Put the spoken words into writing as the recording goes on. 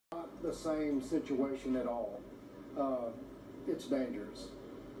the same situation at all. It's dangerous.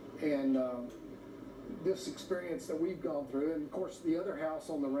 And this experience that we've gone through, and of course the other house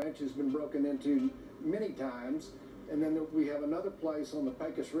on the ranch has been broken into many times, and then we have another place on the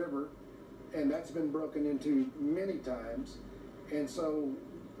Pecos River, and that's been broken into many times. And so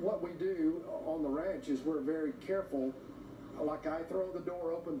what we do on the ranch is we're very careful. Like, I throw the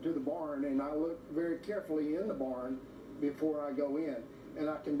door open to the barn, and I look very carefully in the barn before I go in, and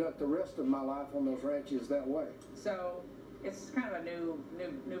I conduct the rest of my life on those ranches that way. So it's kind of a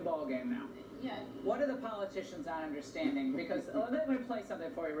new ball game now. Yeah. What are the politicians not understanding? Because let me play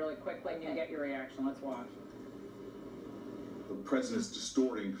something for you really quickly, and you get your reaction. Let's watch. The president's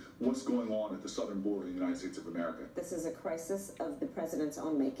distorting what's going on at the southern border of the United States of America. This is a crisis of the president's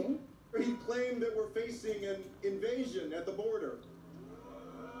own making. He claimed that we're facing an invasion at the border.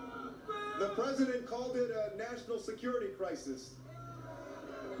 The president called it a national security crisis.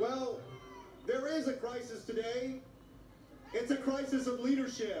 Well, there is a crisis today. It's a crisis of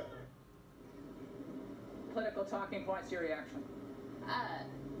leadership. Political talking points, your reaction.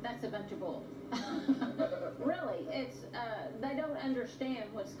 That's a bunch of bull. Really, it's they don't understand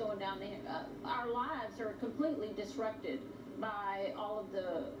what's going down there. Our lives are completely disrupted by all of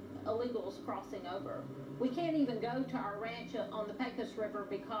the illegals crossing over. We can't even go to our ranch on the Pecos River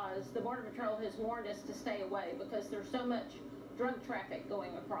because the Border Patrol has warned us to stay away because there's so much drug traffic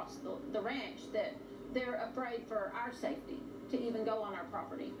going across the ranch that they're afraid for our safety to even go on our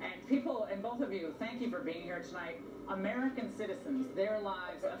property. And people, and both of you, thank you for being here tonight. American citizens, their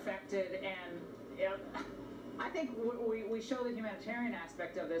lives affected, and I think we show the humanitarian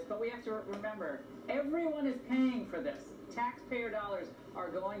aspect of this, but we have to remember, everyone is paying for this. Taxpayer dollars are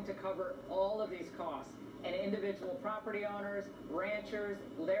going to cover all of these costs, and individual property owners, ranchers,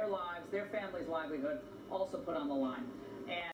 their lives, their family's livelihood also put on the line. And